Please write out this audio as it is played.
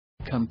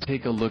Come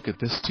take a look at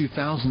this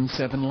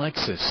 2007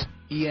 Lexus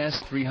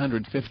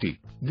ES350.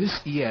 This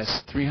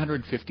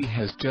ES350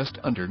 has just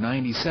under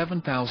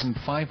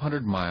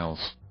 97,500 miles.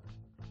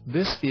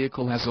 This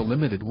vehicle has a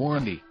limited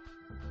warranty.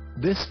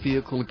 This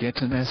vehicle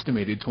gets an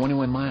estimated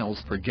 21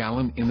 miles per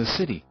gallon in the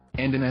city,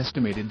 and an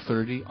estimated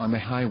 30 on the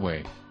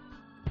highway.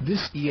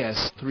 This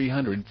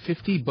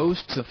ES350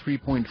 boasts a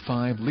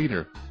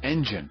 3.5-liter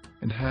engine,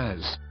 and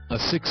has a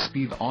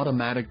 6-speed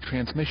automatic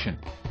transmission.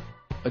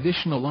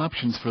 Additional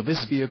options for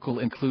this vehicle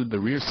include the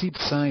rear seat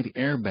side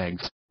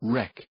airbags,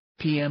 REC,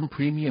 PM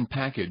Premium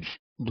Package,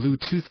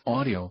 Bluetooth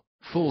audio,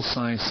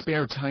 full-size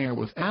spare tire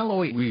with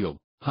alloy wheel,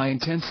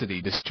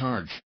 high-intensity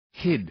discharge,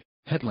 HID,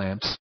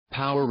 headlamps,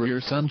 power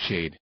rear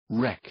sunshade,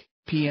 REC,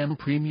 PM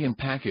Premium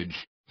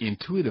Package,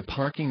 intuitive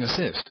parking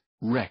assist,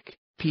 REC,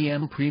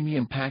 PM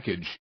Premium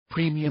Package,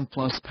 Premium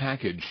Plus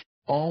Package,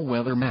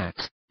 all-weather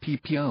mats,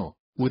 PPO,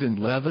 wood and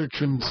leather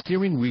trimmed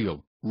steering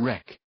wheel,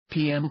 REC,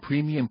 PM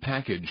Premium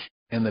Package,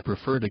 and the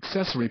preferred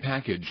accessory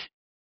package.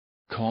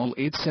 Call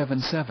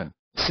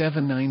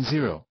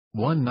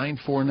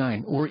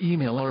 877-790-1949 or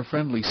email our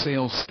friendly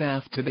sales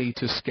staff today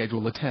to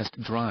schedule a test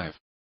drive.